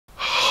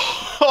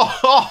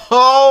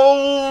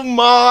Oh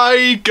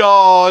my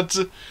God.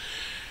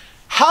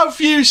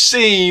 Have you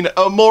seen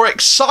a more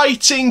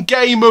exciting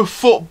game of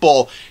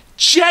football?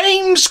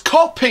 James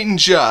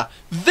Coppinger,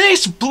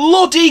 this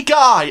bloody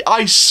guy,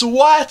 I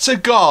swear to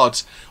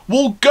God,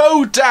 will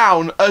go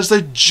down as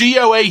the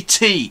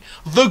GOAT,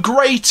 the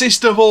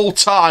greatest of all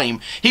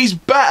time. He's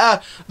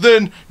better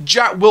than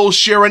Jack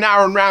Wilshere and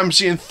Aaron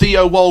Ramsey and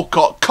Theo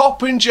Walcott.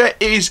 Coppinger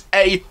is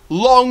a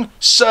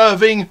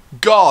long-serving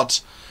god.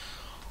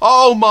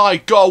 Oh my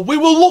God, we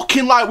were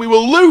looking like we were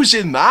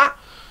losing that,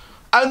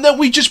 and then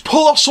we just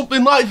pull off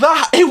something like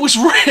that. It was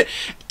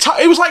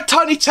like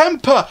Tiny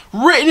Temper,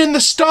 written in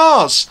the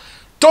stars.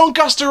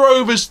 Doncaster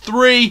Rovers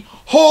 3,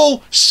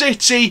 Hull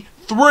City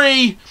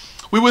 3.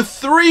 We were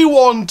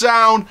 3-1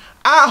 down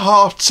at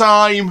half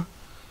time,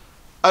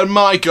 and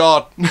my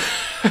God,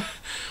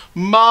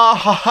 my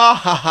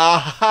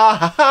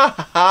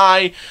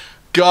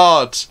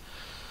God,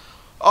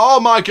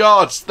 oh my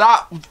God,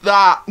 that,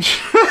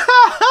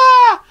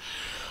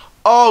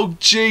 oh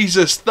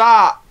Jesus,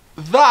 that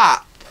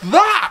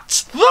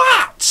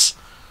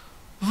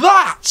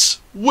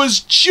was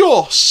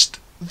just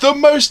the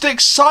most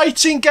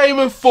exciting game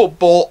of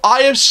football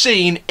I have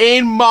seen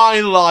in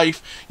my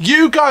life.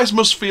 You guys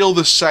must feel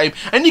the same.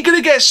 And you're going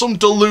to get some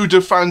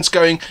deluded fans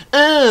going,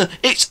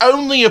 it's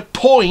only a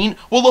point.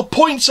 Well, a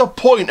point's a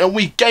point, and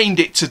we gained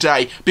it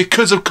today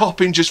because of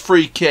Coppinger's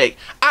free kick.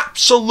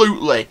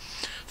 Absolutely.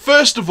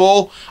 First of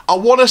all, I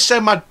want to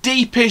send my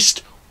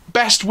deepest,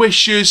 best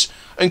wishes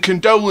and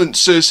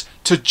condolences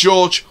to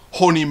George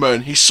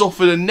Honeyman. He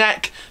suffered a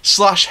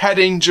neck/head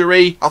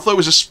injury. I thought it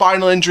was a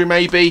spinal injury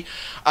maybe.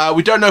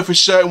 We don't know for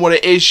certain what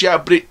it is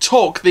yet, but it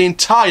took the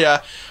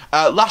entire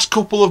last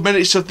couple of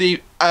minutes of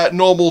the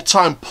normal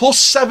time, plus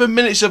 7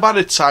 minutes of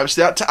added time,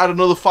 so they had to add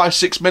another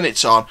 5-6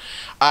 minutes on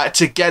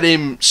to get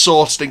him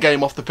sorted and get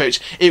him off the pitch.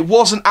 It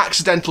was an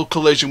accidental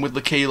collision with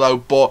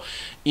L'Aquilo, but,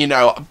 you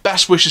know,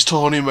 best wishes to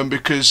Honeyman,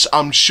 because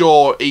I'm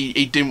sure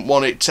he didn't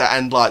want it to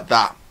end like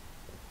that.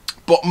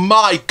 But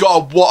my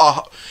God,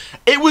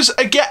 it was,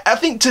 again, I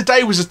think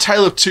today was a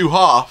tale of two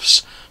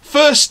halves.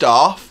 First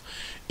half,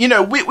 you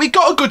know, we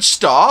got a good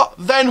start,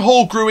 then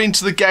Hull grew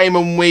into the game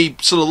and we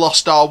sort of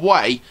lost our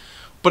way.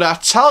 But I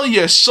tell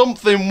you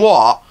something,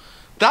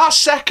 that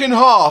second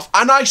half,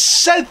 and I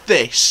said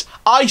this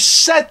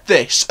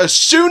as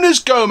soon as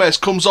Gomez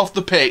comes off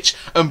the pitch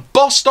and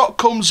Bostock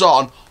comes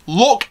on,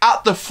 look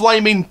at the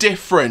flaming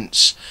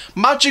difference.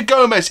 Magic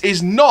Gomez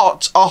is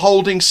not a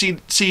holding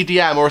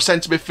CDM or a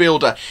centre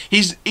midfielder.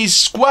 He's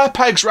square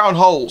pegs round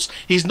holes.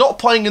 He's not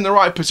playing in the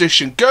right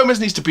position. Gomez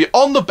needs to be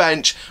on the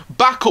bench,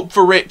 back up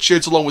for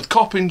Richards along with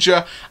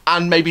Coppinger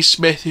and maybe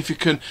Smith if you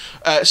can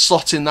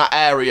slot in that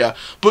area.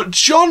 But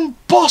John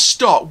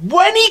Bostock,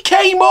 when he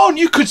came on,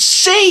 you could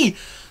see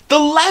the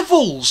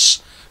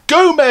levels.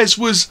 Gomez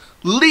was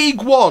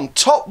League One,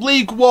 top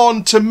League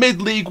One to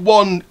mid-League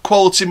One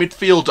quality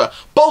midfielder.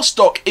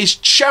 Bostock is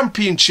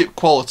Championship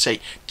quality.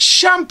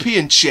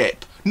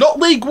 Championship. Not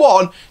League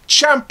One,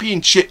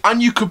 Championship.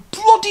 And you could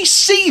bloody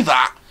see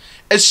that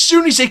as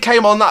soon as he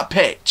came on that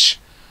pitch.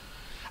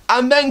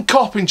 And then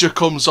Coppinger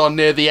comes on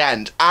near the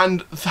end.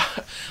 And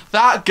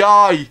that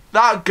guy,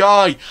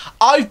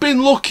 I've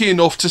been lucky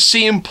enough to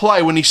see him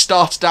play when he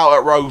started out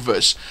at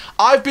Rovers.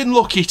 I've been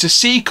lucky to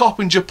see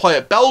Coppinger play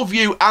at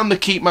Bellevue and the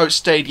Keepmoat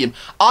Stadium.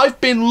 I've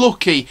been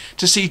lucky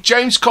to see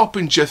James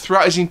Coppinger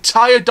throughout his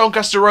entire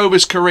Doncaster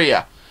Rovers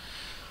career.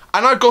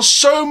 And I've got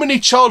so many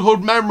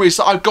childhood memories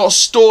that I've got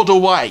stored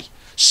away.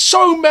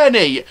 So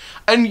many.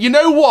 And you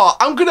know what?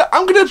 I'm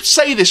gonna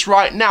say this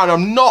right now, and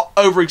I'm not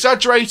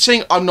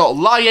over-exaggerating, I'm not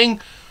lying.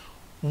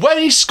 When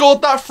he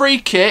scored that free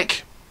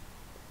kick,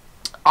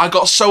 I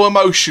got so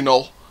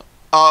emotional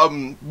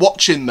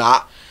watching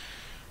that.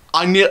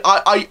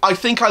 I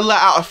think I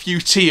let out a few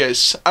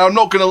tears. And I'm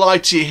not going to lie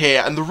to you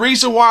here. And the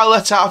reason why I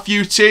let out a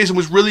few tears and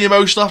was really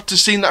emotional after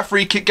seeing that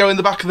free kick go in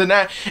the back of the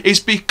net is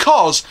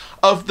because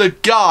of the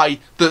guy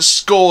that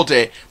scored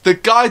it. The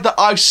guy that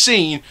I've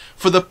seen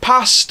for the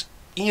past,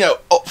 you know,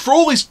 for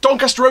all his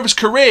Doncaster Rovers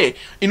career,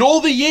 in all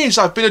the years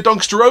I've been a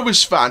Doncaster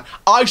Rovers fan,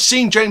 I've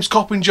seen James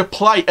Coppinger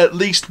play at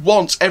least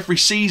once every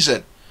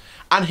season.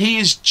 And he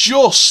is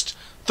just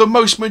the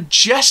most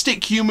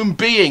majestic human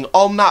being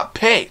on that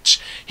pitch.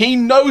 He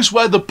knows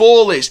where the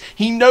ball is.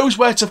 He knows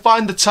where to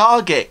find the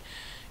target.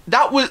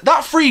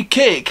 That free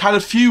kick had a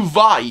few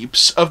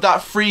vibes of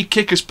that free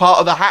kick as part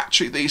of the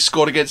hat-trick that he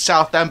scored against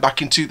Southend back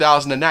in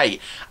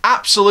 2008.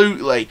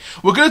 Absolutely.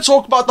 We're going to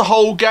talk about the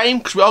whole game,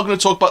 because we are going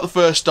to talk about the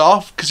first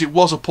half, because it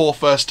was a poor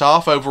first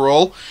half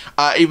overall.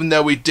 Even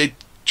though we did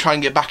try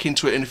and get back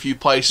into it in a few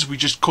places, we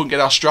just couldn't get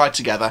our stride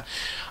together.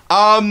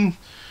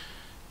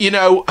 You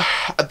know,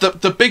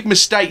 the big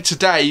mistake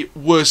today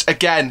was,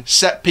 again,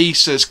 set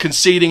pieces,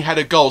 conceding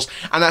header goals.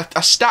 And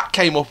a stat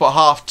came up at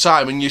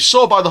half-time, and you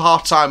saw by the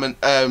half-time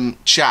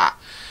chat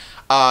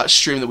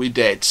stream that we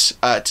did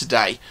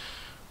today.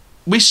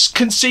 We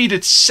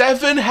conceded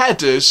 7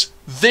 headers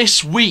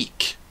this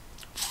week.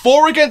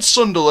 4 against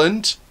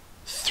Sunderland,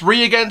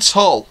 3 against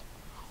Hull.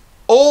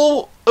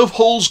 All of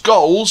Hull's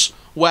goals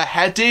were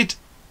headed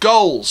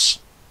Goals.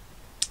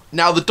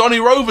 Now, the Donny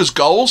Rovers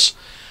goals.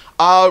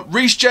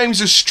 Reece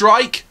James's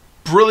strike,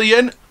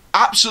 brilliant.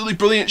 Absolutely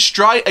brilliant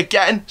strike.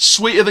 Again,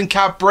 sweeter than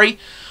Cadbury.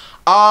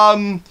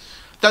 Then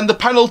the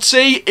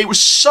penalty. It was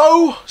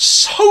so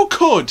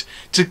good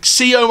to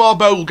see Omar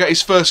Bogle get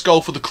his first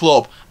goal for the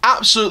club.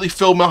 Absolutely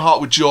filled my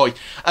heart with joy.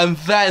 And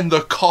then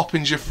the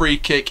Coppinger free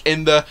kick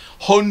in the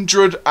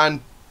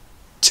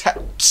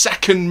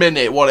 102nd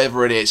minute,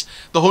 whatever it is.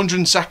 The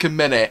 102nd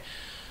minute.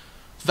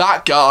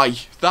 That guy,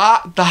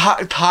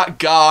 that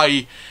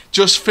guy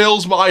just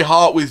fills my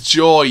heart with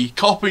joy.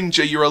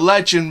 Coppinger, you're a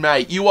legend,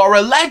 mate. You are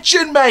a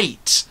legend,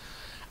 mate.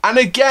 And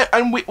again,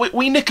 and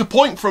we nick a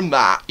point from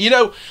that, you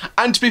know.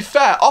 And to be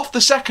fair, off the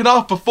second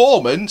half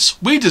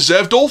performance, we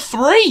deserved all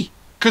three.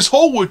 Because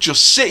Hull were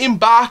just sitting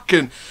back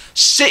and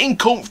sitting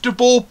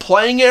comfortable,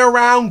 playing it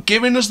around,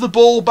 giving us the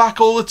ball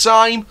back all the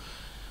time.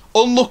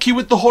 Unlucky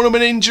with the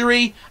Hunneman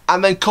injury,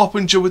 and then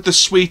Coppinger with the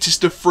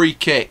sweetest of free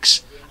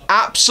kicks.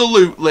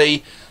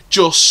 Absolutely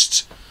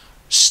just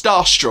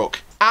starstruck.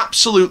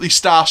 Absolutely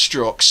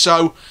starstruck.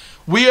 So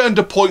we earned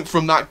a point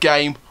from that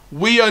game.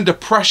 We earned a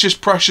precious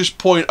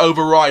point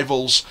over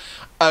rivals.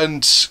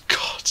 And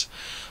God,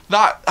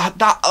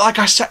 that like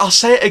I said, I'll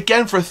say it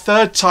again for a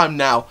third time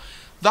now.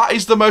 That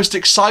is the most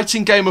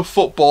exciting game of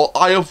football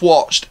I have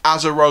watched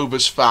as a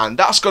Rovers fan.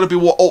 That's got to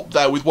be up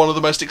there with one of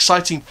the most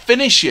exciting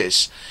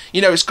finishes.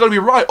 You know, it's got to be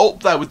right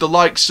up there with the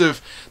likes of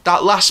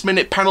that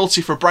last-minute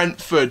penalty for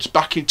Brentford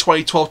back in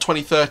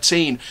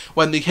 2012-2013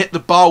 when they hit the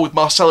bar with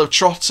Marcelo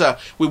Trotta.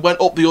 We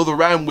went up the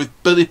other end with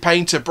Billy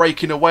Painter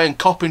breaking away and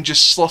Coppinger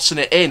just slotting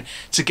it in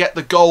to get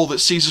the goal that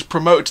sees us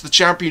promoted to the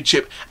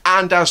Championship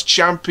and as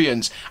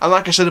champions. And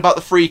like I said about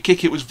the free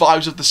kick, it was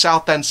vibes of the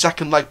Southend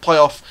second leg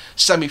playoff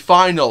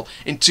semi-final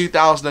in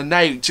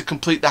 2008 to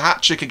complete the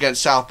hat-trick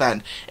against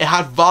Southend. It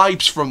had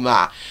vibes from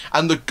that.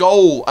 And the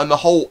goal and the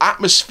whole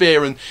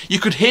atmosphere, and you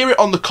could hear it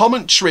on the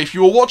commentary. If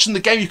you were watching the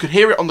game, you could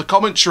hear it on the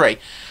commentary.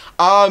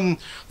 The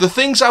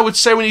things I would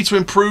say we need to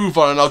improve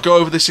on, and I'll go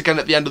over this again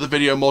at the end of the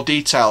video in more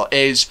detail,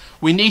 is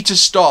we need to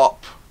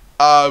stop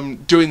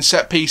doing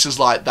set pieces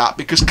like that,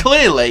 because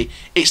clearly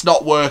it's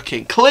not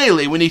working.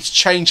 Clearly we need to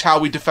change how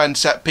we defend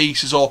set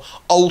pieces or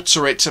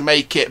alter it to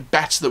make it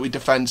better that we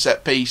defend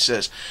set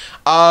pieces.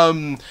 I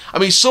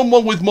mean,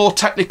 someone with more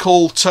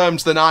technical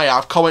terms than I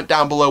have, comment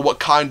down below what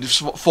kind of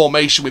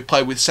formation we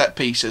play with set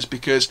pieces,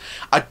 because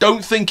I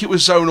don't think it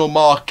was zonal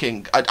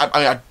marking.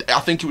 I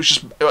think it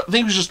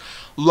was just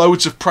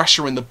loads of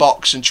pressure in the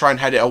box and try and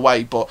head it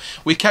away, but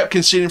we kept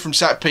conceding from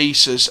set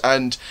pieces.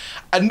 And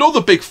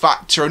another big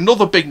factor,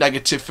 another big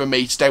negative for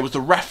me today was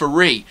the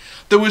referee.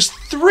 There was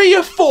 3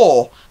 or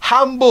 4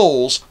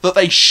 handballs that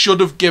they should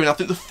have given. I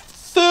think the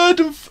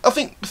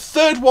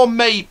third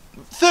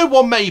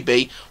one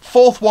maybe,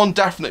 fourth one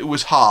definitely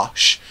was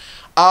harsh.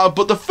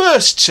 But the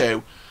first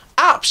 2,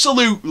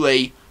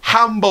 absolutely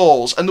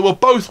handballs, and they were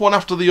both one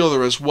after the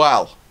other as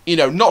well. You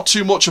know, not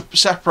too much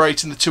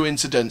separating the 2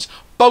 incidents.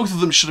 Both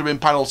of them should have been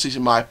penalties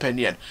in my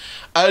opinion.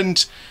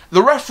 And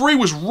the referee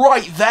was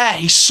right there.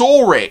 He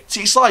saw it.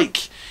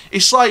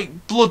 It's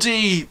like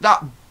bloody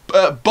that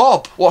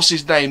Bob, what's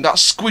his name? That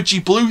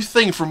squidgy blue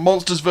thing from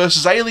Monsters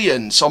vs.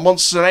 Aliens, or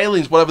Monsters and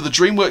Aliens, whatever the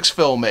DreamWorks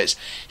film is.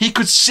 He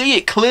could see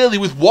it clearly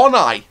with one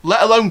eye,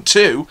 let alone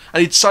 2,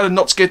 and he decided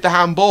not to give the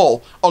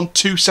handball on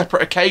 2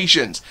 separate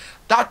occasions.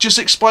 That just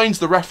explains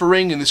the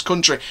refereeing in this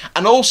country.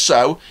 And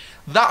also,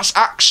 that's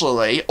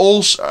actually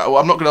also,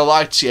 I'm not going to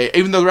lie to you,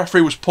 even though the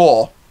referee was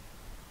poor,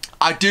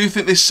 I do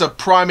think this is a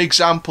prime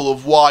example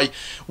of why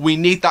we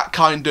need that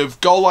kind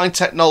of goal line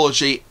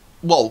technology,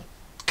 well,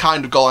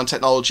 kind of goal line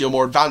technology, or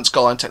more advanced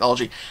goal line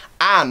technology,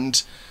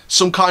 and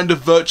some kind of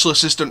virtual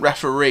assistant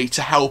referee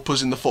to help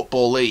us in the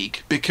Football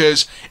League,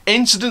 because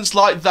incidents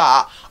like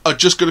that are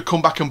just going to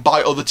come back and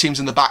bite other teams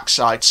in the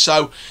backside.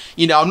 So,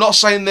 you know, I'm not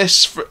saying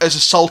this as a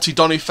salty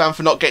Donny fan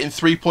for not getting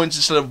 3 points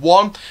instead of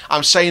 1.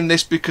 I'm saying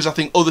this because I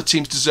think other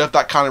teams deserve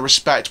that kind of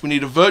respect. We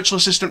need a virtual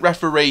assistant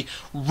referee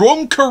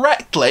run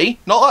correctly,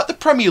 not like the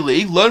Premier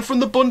League. Learn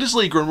from the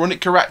Bundesliga and run it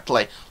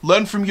correctly.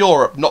 Learn from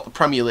Europe, not the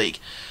Premier League.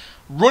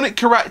 Run it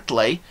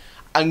correctly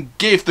and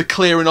give the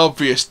clear and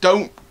obvious.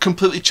 Don't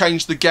completely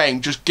change the game,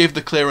 just give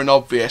the clear and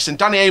obvious. And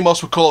Danny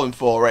Amos were calling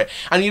for it.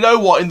 And you know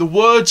what? In the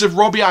words of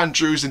Robbie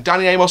Andrews and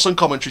Danny Amos on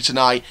commentary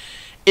tonight,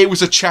 it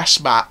was a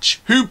chess match.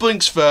 Who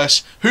blinks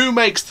first? Who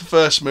makes the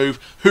first move?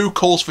 Who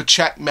calls for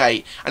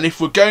checkmate? And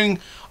if we're going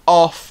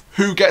off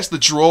who gets the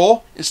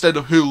draw instead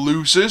of who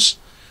loses,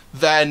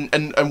 then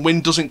and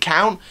win doesn't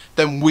count,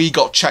 then we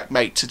got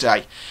checkmate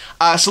today.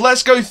 So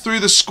let's go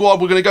through the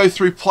squad. We're going to go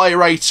through player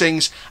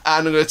ratings,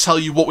 and I'm going to tell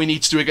you what we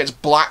need to do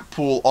against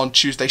Blackpool on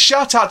Tuesday.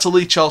 Shout out to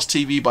Lee Charles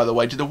TV, by the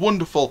way. Did a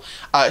wonderful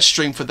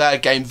stream for their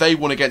game. They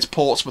won against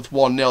Portsmouth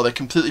 1-0. They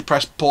completely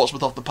pressed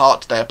Portsmouth off the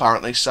park today,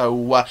 apparently.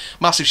 So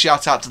massive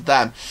shout out to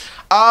them.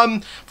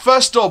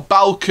 First up,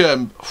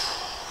 Balcombe.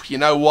 You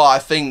know what? I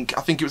think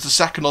it was the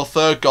second or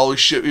third goal.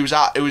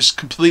 It was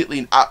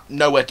completely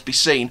nowhere to be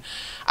seen.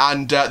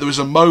 And there was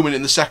a moment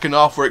in the second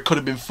half where it could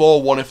have been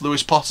 4-1 if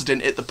Lewis Potter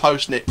didn't hit the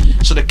post and it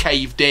sort of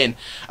caved in.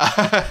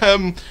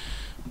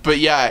 But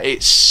yeah,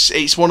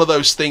 it's one of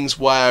those things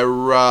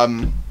where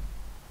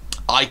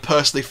I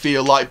personally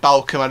feel like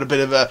Balcom had a bit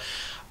of a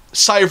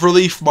sigh of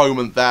relief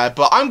moment there.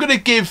 But I'm gonna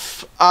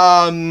give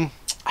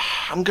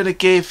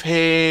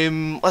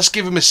him. Let's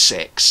give him a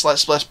 6.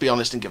 Let's be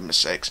honest and give him a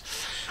 6.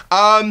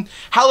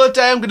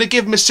 Halliday, I'm going to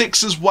give him a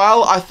 6 as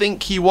well. I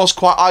think he was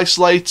quite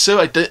isolated.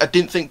 I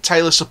didn't think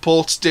Taylor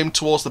supported him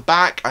towards the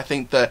back. I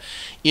think that,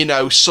 you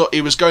know, so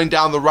he was going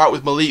down the route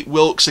with Malik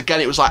Wilkes.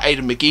 Again, it was like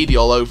Aidan McGeady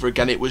all over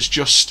again. It was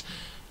just,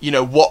 you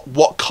know,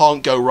 what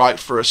can't go right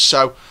for us.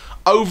 So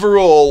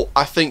overall,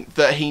 I think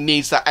that he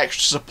needs that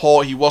extra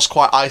support. He was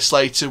quite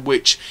isolated,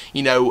 which,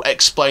 you know,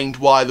 explained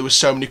why there were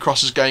so many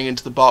crosses going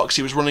into the box.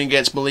 He was running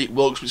against Malik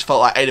Wilkes, which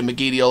felt like Aidan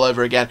McGeady all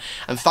over again.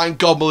 And thank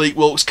God Malik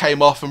Wilkes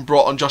came off and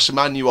brought on Josh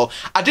Emmanuel.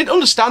 I didn't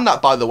understand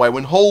that, by the way,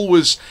 when Hull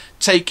was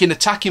taking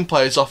attacking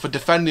players off for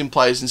defending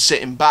players and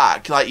sitting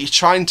back. Like, you're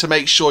trying to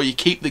make sure you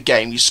keep the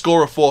game, you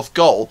score a 4th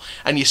goal,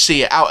 and you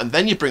see it out, and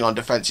then you bring on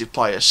defensive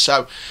players.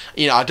 So,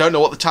 you know, I don't know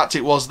what the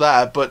tactic was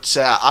there, but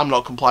I'm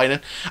not complaining.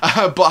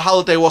 But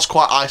Halliday was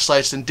quite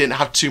isolated and didn't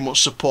have too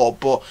much support,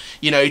 but,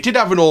 you know, he did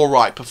have an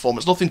alright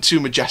performance. Nothing too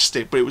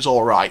majestic, but it was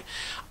alright.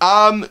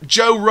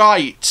 Joe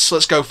Wright,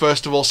 let's go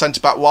first of all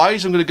centre-back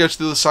wise. I'm going to go to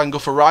the other side and go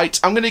for Wright.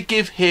 I'm going to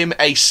give him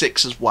a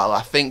 6 as well.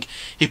 I think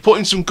he put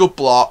in some good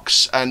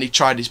blocks and he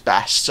tried his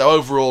best. So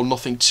overall,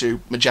 nothing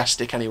too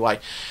majestic anyway.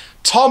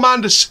 Tom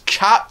Anderson,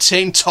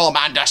 Captain Tom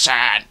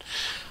Anderson.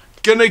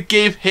 Gonna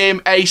give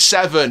him a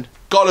 7.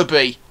 Gotta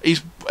be.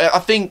 I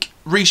think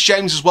Reece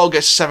James as well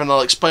gets a 7. I'll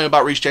explain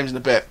about Reece James in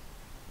a bit.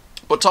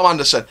 But Tom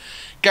Anderson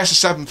gets a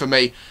 7 for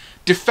me.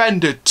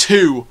 Defended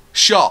 2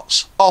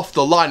 shots off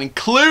the line,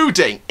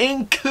 including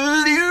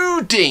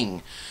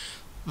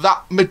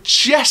that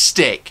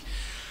majestic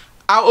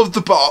out of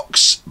the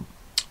box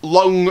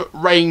long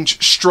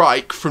range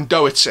strike from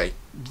Doherty.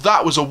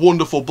 That was a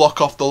wonderful block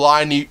off the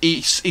line.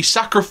 He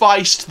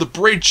sacrificed the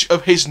bridge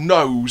of his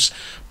nose,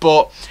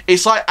 but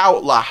it's like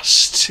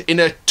Outlast. In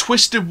a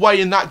twisted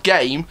way in that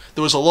game,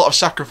 there was a lot of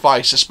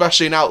sacrifice,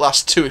 especially in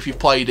Outlast 2. If you've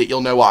played it,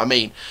 you'll know what I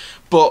mean.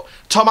 But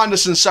Tom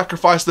Anderson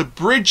sacrificed the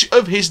bridge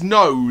of his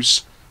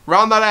nose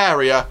around that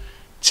area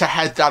to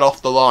head that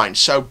off the line.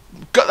 So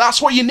that's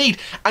what you need.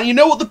 And you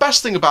know what the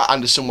best thing about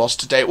Anderson was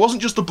today? It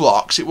wasn't just the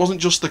blocks. It wasn't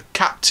just the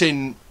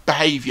captain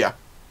behaviour.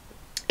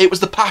 It was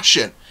the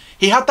passion.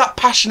 He had that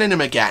passion in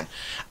him again.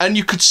 And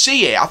you could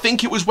see it. I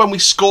think it was when we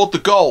scored the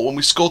goal, when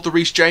we scored the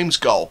Reece James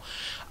goal.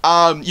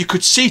 You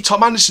could see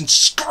Tom Anderson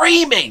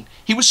screaming.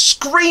 He was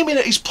screaming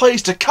at his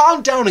players to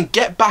calm down and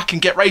get back and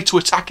get ready to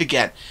attack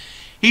again.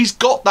 He's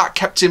got that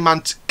captain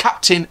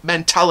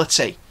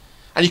mentality.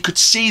 And you could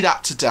see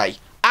that today.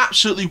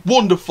 Absolutely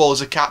wonderful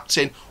as a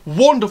captain.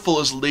 Wonderful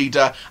as a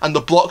leader. And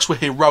the blocks were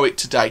heroic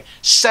today.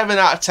 7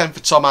 out of 10 for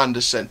Tom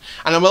Anderson.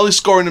 And I'm only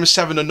scoring him a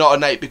 7 and not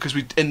an 8 because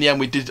in the end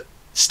we did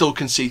still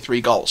concede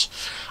 3 goals.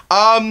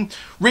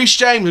 Reece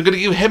James, I'm going to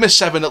give him a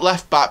 7 at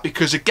left back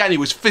because again he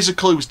was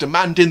physical, he was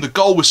demanding, the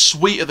goal was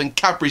sweeter than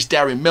Cadbury's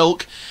Dairy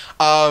Milk.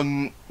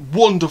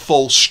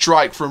 Wonderful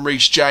strike from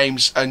Reece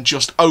James and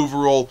just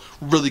overall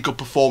really good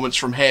performance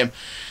from him.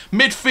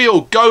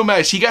 Midfield,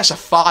 Gomez, he gets a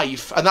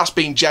 5 and that's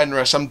being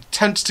generous. I'm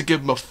tempted to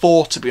give him a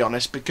 4 to be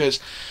honest, because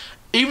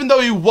even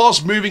though he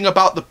was moving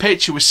about the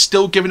pitch, he was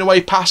still giving away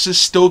passes,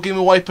 still giving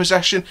away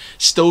possession,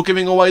 still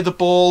giving away the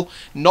ball,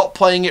 not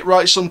playing it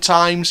right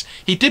sometimes.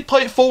 He did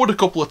play it forward a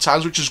couple of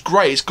times, which was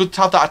great. It's good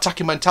to have that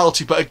attacking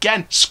mentality, but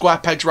again, square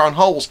pegs round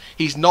holes.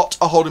 He's not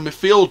a holding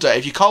midfielder.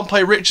 If you can't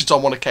play Richards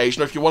on one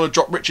occasion, or if you want to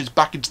drop Richards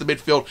back into the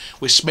midfield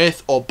with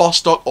Smith or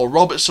Bostock or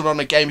Robertson on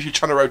a game, if you're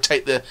trying to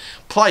rotate the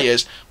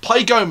players,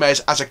 play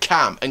Gomez as a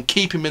cam and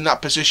keep him in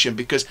that position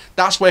because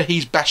that's where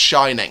he's best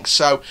shining.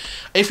 So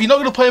if you're not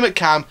going to play him at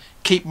cam,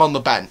 keep him on the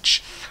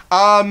bench.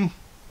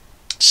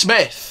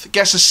 Smith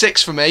gets a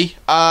 6 for me.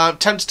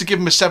 Tempted to give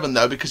him a 7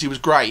 though because he was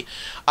great.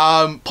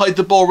 Played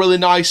the ball really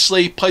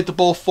nicely, played the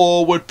ball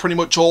forward pretty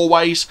much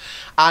always,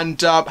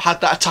 and had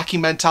that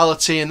attacking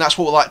mentality, and that's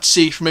what we like to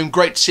see from him.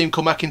 Great to see him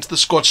come back into the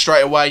squad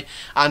straight away,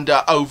 and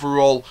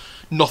overall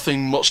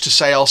nothing much to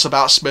say else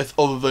about Smith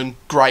other than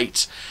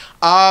great.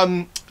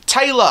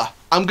 Taylor,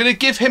 I'm going to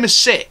give him a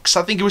 6.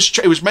 I think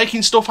he was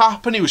making stuff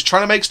happen. He was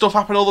trying to make stuff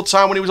happen all the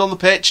time when he was on the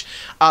pitch.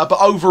 But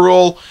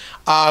overall,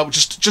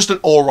 just an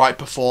alright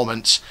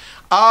performance.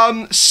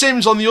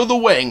 Sims on the other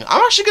wing,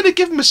 I'm actually going to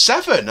give him a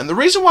 7. And the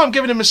reason why I'm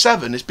giving him a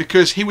 7 is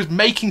because he was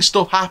making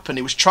stuff happen.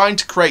 He was trying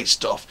to create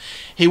stuff.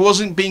 He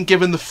wasn't being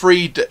given the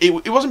freedom. He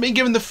wasn't being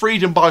given the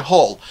freedom by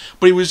Hull,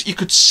 but you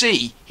could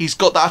see he's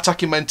got that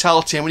attacking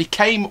mentality. And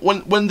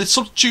when the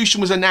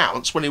substitution was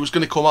announced, when he was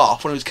going to come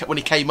off, when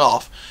he came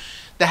off,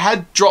 the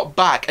head dropped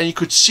back and you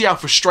could see how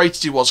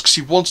frustrated he was because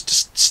he wanted to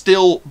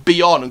still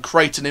be on and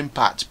create an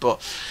impact. But,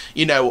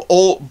 you know,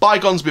 all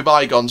bygones be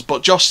bygones.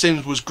 But Josh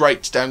Sims was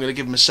great today. I'm going to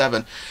give him a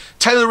 7.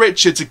 Taylor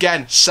Richards,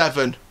 again,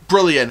 7.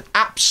 Brilliant.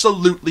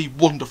 Absolutely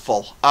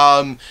wonderful.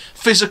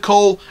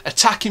 Physical,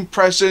 attacking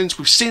presence.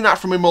 We've seen that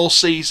from him all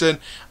season.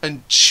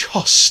 And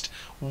just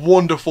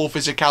wonderful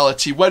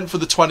physicality. Went for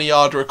the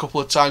 20-yarder a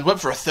couple of times, went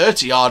for a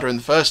 30-yarder in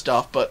the first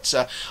half, but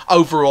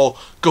overall,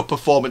 good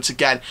performance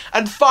again.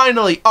 And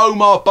finally,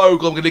 Omar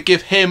Bogle, I'm going to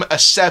give him a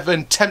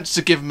 7, tempted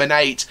to give him an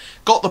 8.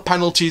 Got the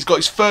penalties, got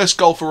his first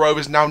goal for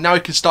Rovers now. Now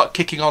he can start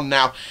kicking on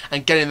now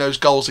and getting those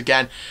goals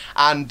again.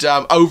 And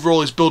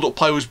overall, his build-up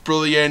play was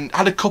brilliant.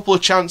 Had a couple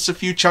of chances, a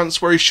few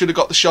chances where he should have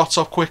got the shot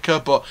off quicker,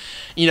 but,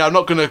 you know, I'm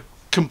not going to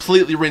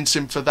completely rinse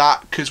him for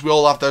that, because we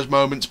all have those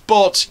moments.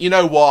 But you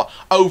know what,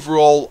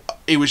 overall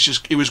it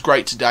was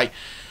great today.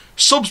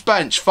 Subs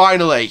bench,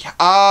 finally.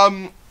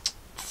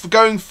 For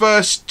going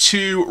first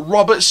to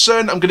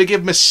Robertson, I'm going to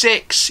give him a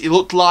 6. He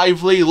looked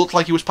lively, he looked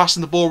like he was passing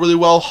the ball really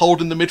well,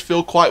 holding the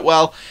midfield quite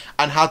well,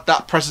 and had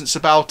that presence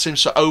about him,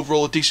 so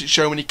overall a decent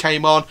show when he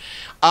came on.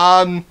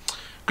 Going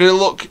to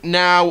look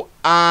now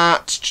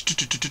at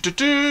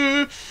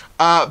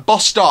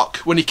Bostock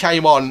when he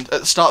came on at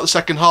the start of the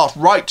second half.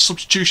 Right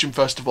substitution,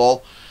 first of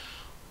all.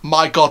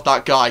 My God,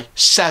 that guy.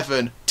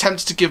 7.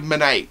 Tempted to give him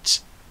an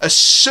 8. As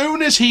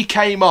soon as he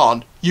came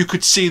on, you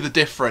could see the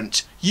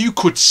difference. You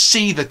could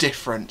see the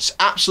difference.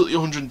 Absolutely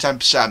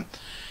 110%.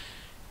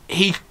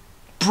 He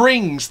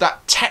brings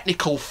that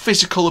technical,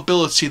 physical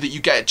ability that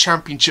you get at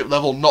Championship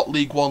level, not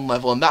League One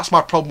level, and that's my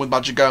problem with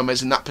Madger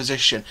Gomez in that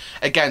position.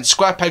 Again,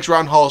 square pegs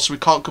round holes, so we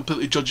can't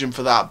completely judge him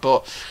for that,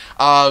 but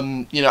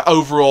you know,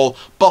 overall,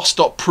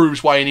 Bostock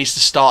proves why he needs to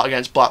start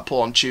against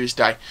Blackpool on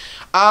Tuesday.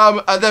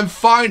 And then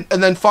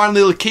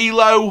finally,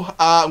 Lakilo,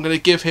 I'm going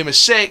to give him a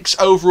 6.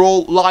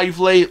 Overall,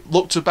 lively,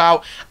 looked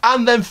about.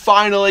 And then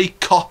finally,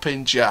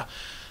 Coppinger.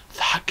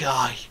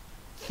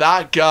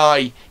 That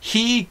guy,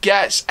 he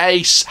gets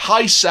a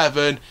high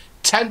 7,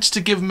 tempts to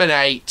give him an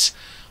 8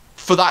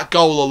 for that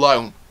goal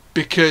alone.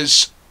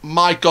 Because,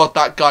 my God,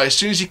 that guy, as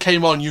soon as he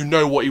came on, you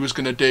know what he was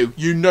going to do.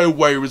 You know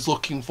where he was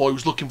looking for. He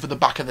was looking for the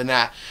back of the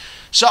net.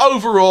 So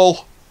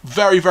overall,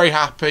 very, very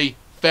happy.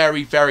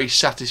 Very, very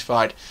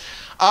satisfied.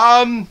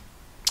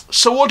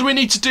 So what do we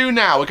need to do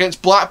now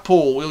against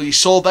Blackpool? Well, you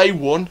saw they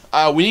won.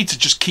 We need to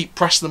just keep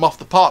pressing them off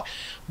the park.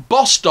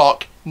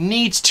 Bostock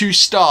needs to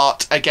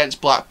start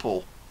against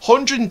Blackpool.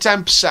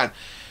 110%.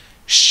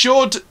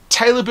 Should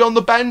Taylor be on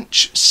the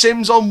bench?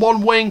 Sims on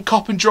one wing,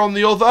 Coppinger on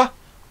the other?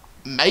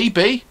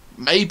 Maybe.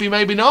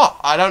 Maybe not.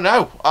 I don't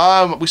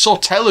know. We saw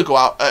Taylor go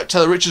out.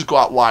 Taylor Richards go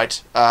out wide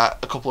a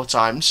couple of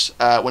times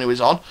when he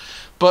was on.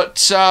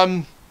 But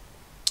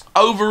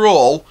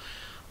overall,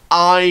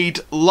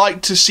 I'd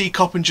like to see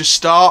Coppinger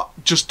start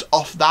just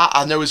off that.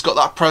 I know he's got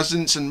that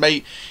presence, and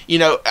you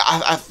know,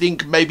 I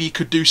think maybe he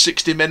could do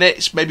 60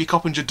 minutes. Maybe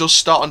Coppinger does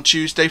start on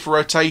Tuesday for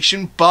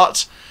rotation,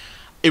 but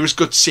it was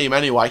good to see him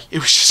anyway. It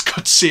was just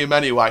good to see him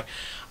anyway.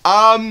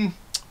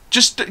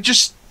 Just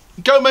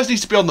Gomez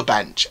needs to be on the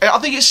bench. I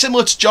think it's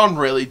similar to John,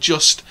 really.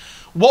 Just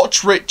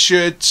watch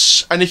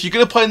Richards, and if you're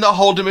going to play in that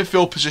holding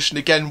midfield position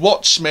again,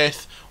 watch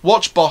Smith,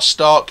 watch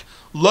Bostock,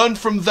 learn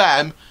from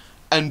them,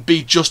 and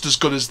be just as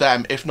good as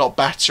them, if not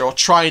better, or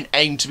try and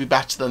aim to be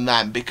better than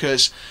them,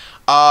 because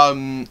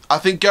I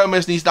think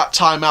Gomez needs that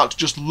time out to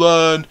just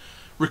learn,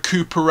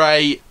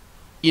 recuperate,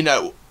 you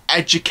know,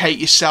 educate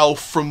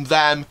yourself from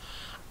them,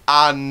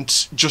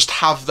 and just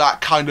have that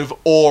kind of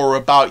aura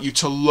about you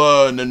to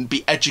learn and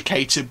be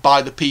educated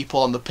by the people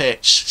on the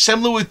pitch.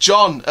 Similar with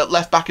John at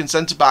left back and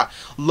centre back.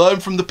 Learn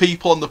from the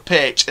people on the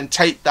pitch and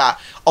take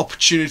that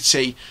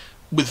opportunity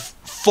with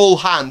full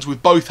hands,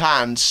 with both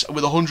hands,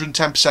 with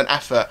 110%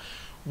 effort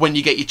when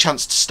you get your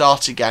chance to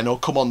start again or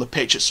come on the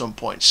pitch at some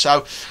point.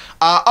 So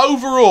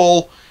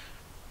overall,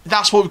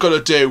 that's what we've got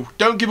to do.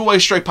 Don't give away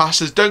stray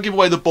passes. Don't give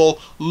away the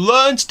ball.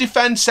 Learn to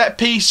defend set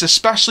piece,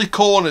 especially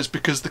corners,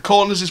 because the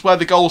corners is where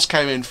the goals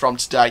came in from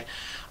today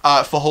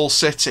for Hull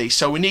City.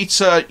 So we need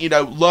to, you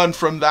know, learn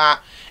from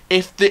that.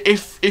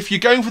 If you're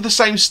going for the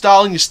same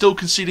style and you're still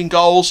conceding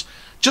goals,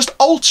 just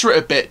alter it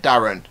a bit,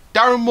 Darren.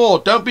 Darren Moore,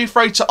 don't be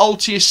afraid to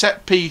alter your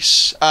set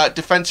piece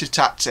defensive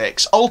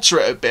tactics. Alter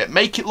it a bit.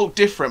 Make it look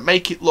different.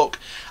 Make it look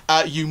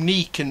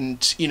unique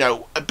and, you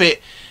know, a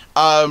bit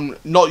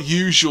not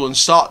usual, and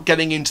start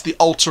getting into the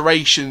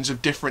alterations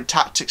of different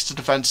tactics to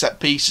defend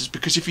set pieces,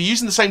 because if you're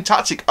using the same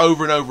tactic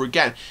over and over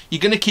again, you're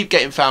going to keep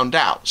getting found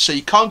out. So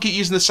you can't keep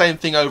using the same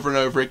thing over and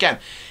over again.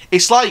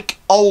 It's like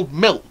old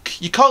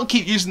milk. You can't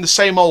keep using the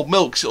same old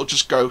milk, because it'll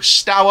just go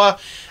sour,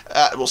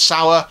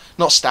 sour,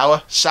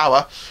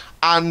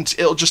 and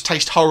it'll just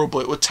taste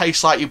horrible. It would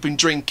taste like you've been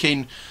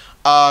drinking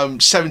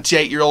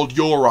 78-year-old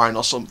urine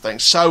or something.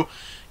 So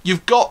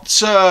you've got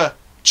to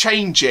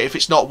change it if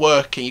it's not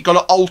working. You've got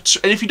to alter,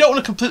 and if you don't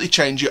want to completely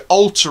change it,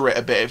 alter it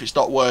a bit if it's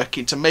not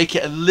working to make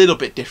it a little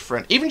bit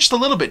different. Even just a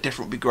little bit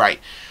different would be great.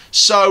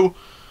 So,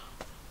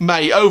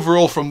 mate,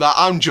 overall from that,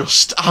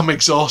 I'm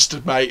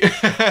exhausted, mate.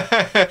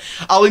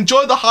 I'll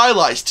enjoy the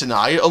highlights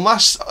tonight,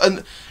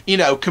 you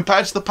know,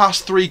 compared to the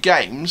past 3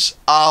 games,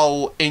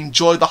 I'll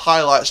enjoy the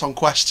highlights on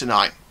Quest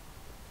tonight.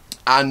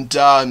 And,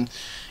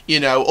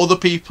 you know, other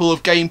people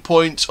have gained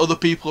points, other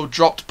people have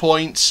dropped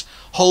points.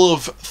 Hull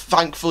have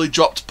thankfully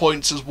dropped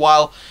points as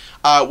well.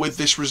 with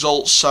this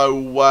result.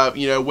 So,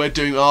 you know, we're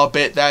doing our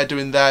bit, they're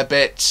doing their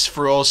bit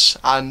for us.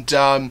 And,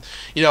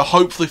 you know,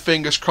 hopefully,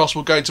 fingers crossed,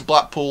 we'll go into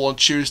Blackpool on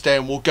Tuesday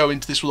and we'll go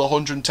into this with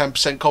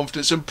 110%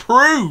 confidence and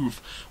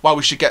prove why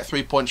we should get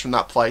 3 points from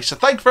that place. So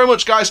thank you very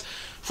much, guys,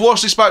 for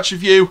watching this match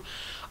review.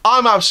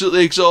 I'm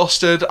absolutely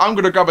exhausted. I'm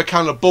going to grab a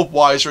can of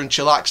Budweiser and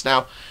chillax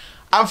now.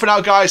 And for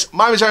now, guys,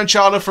 my name is Aaron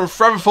Chandler from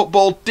Forever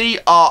Football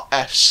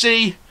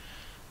DRFC.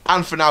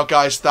 And for now,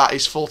 guys, that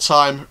is full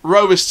time.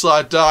 Rovers till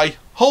I die.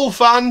 Hull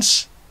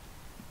fans,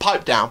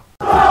 pipe down.